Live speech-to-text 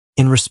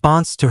In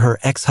response to her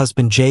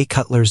ex-husband Jay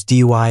Cutler's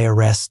DUI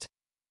arrest,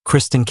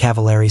 Kristin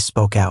Cavallari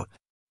spoke out.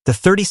 The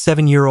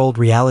 37-year-old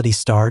reality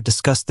star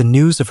discussed the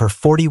news of her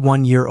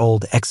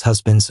 41-year-old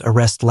ex-husband's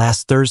arrest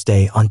last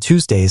Thursday on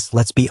Tuesday's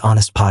Let's Be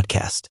Honest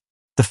podcast.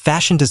 The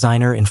fashion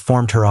designer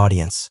informed her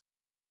audience,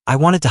 "I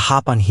wanted to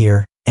hop on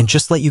here and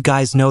just let you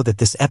guys know that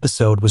this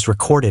episode was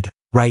recorded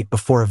right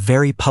before a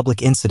very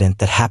public incident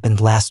that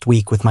happened last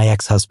week with my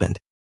ex-husband.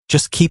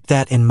 Just keep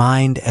that in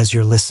mind as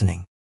you're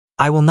listening.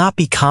 I will not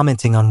be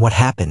commenting on what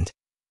happened,"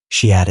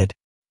 she added.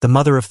 The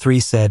mother of three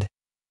said,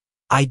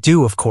 "I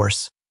do, of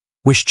course,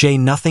 wish Jay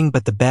nothing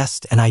but the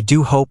best, and I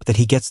do hope that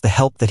he gets the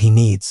help that he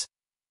needs.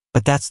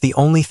 But that's the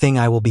only thing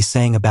I will be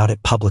saying about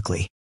it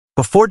publicly."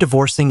 Before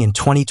divorcing in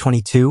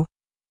 2022,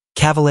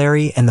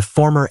 Cavallari and the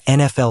former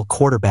NFL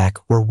quarterback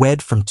were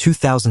wed from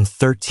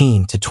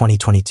 2013 to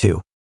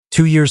 2022.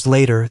 2 years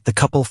later, the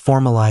couple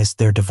formalized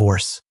their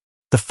divorce.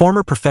 The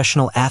former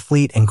professional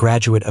athlete and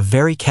graduate of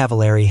Very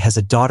Cavallari has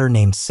a daughter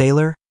named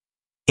Sailor,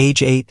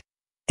 age 8,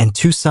 and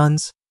 2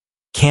 sons,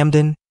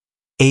 Camden,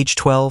 age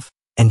 12,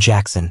 and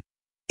Jackson,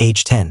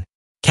 age 10.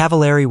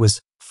 Cavallari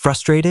was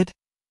frustrated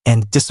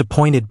and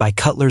disappointed by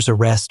Cutler's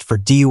arrest for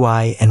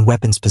DUI and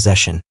weapons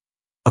possession,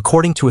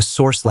 according to a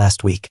source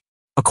last week.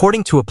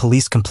 According to a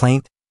police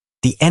complaint,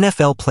 the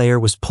NFL player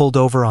was pulled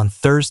over on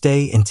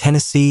Thursday in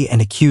Tennessee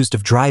and accused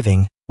of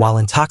driving while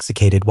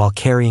intoxicated while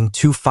carrying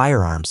 2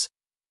 firearms,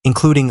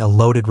 including a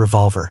loaded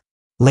revolver.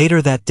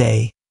 Later that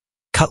day,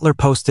 Cutler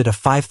posted a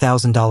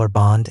 $5,000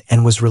 bond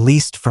and was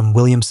released from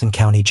Williamson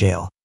County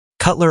Jail.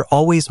 Cutler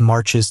always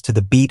marches to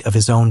the beat of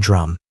his own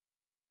drum,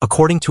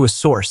 according to a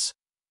source,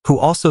 who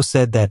also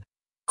said that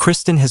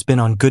Kristin has been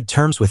on good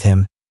terms with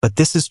him, but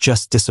this is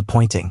just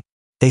disappointing.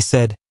 They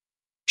said,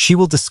 "She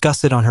will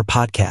discuss it on her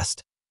podcast,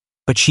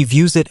 but she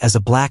views it as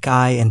a black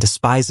eye and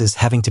despises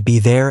having to be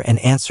there and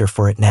answer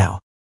for it now.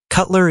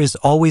 Cutler is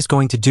always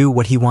going to do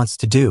what he wants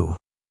to do,"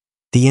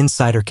 the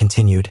insider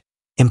continued,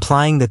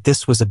 implying that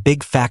this was a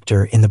big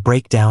factor in the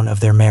breakdown of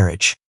their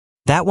marriage.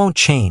 "That won't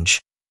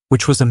change,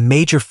 which was a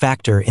major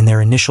factor in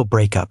their initial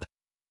breakup,"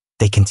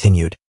 they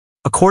continued.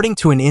 According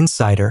to an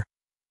insider,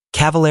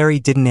 Cavallari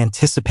didn't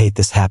anticipate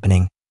this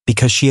happening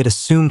because she had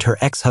assumed her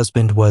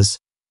ex-husband was,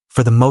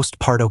 for the most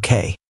part,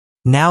 okay.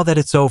 Now that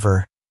it's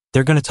over,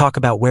 they're going to talk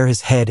about where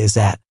his head is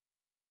at,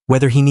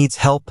 whether he needs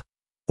help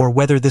or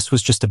whether this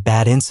was just a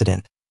bad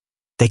incident.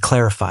 They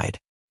clarified.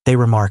 They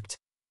remarked,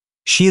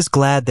 "She is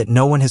glad that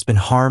no one has been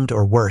harmed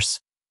or worse,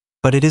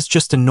 but it is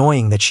just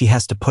annoying that she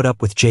has to put up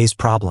with Jay's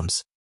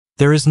problems.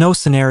 There is no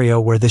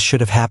scenario where this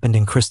should have happened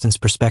in Kristin's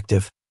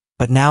perspective,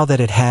 but now that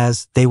it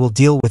has, they will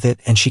deal with it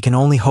and she can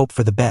only hope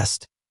for the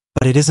best.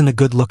 But it isn't a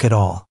good look at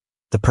all,"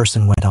 the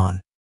person went on.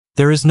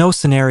 "There is no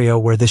scenario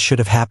where this should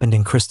have happened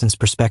in Kristin's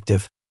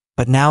perspective,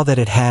 but now that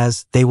it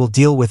has, they will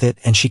deal with it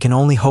and she can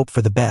only hope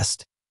for the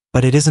best.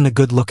 But it isn't a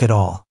good look at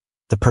all,"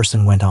 the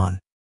person went on.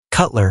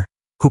 Cutler,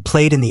 who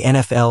played in the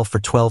NFL for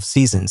 12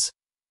 seasons,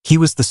 he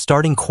was the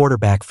starting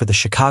quarterback for the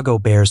Chicago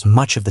Bears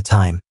much of the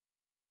time,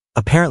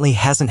 apparently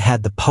hasn't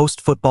had the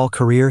post-football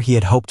career he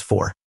had hoped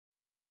for.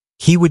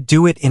 "He would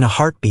do it in a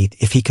heartbeat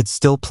if he could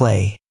still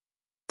play,"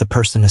 the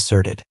person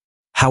asserted.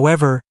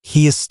 However,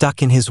 he is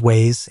stuck in his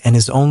ways and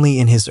is only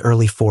in his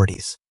early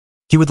 40s.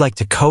 He would like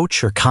to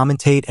coach or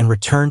commentate and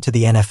return to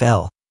the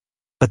NFL,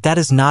 but that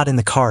is not in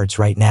the cards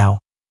right now,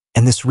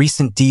 and this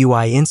recent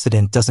DUI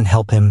incident doesn't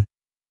help him,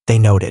 they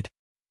noted.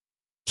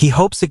 He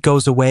hopes it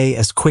goes away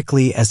as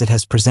quickly as it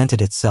has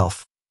presented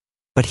itself,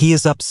 but he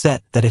is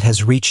upset that it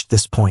has reached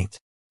this point.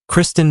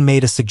 Kristin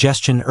made a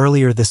suggestion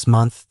earlier this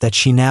month that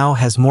she now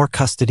has more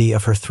custody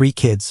of her 3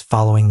 kids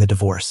following the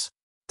divorce.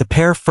 The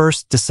pair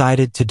first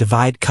decided to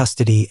divide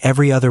custody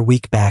every other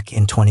week back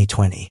in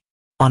 2020.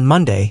 On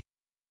Monday,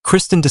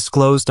 Kristin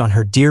disclosed on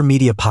her Dear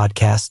Media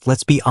podcast,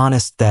 Let's Be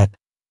Honest, that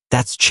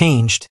that's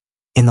changed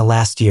in the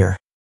last year.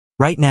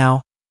 "Right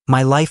now,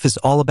 my life is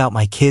all about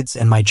my kids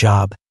and my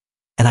job,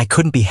 and I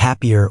couldn't be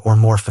happier or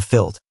more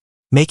fulfilled.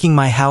 Making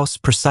my house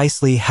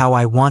precisely how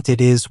I want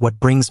it is what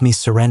brings me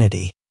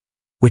serenity,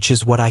 which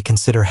is what I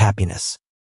consider happiness."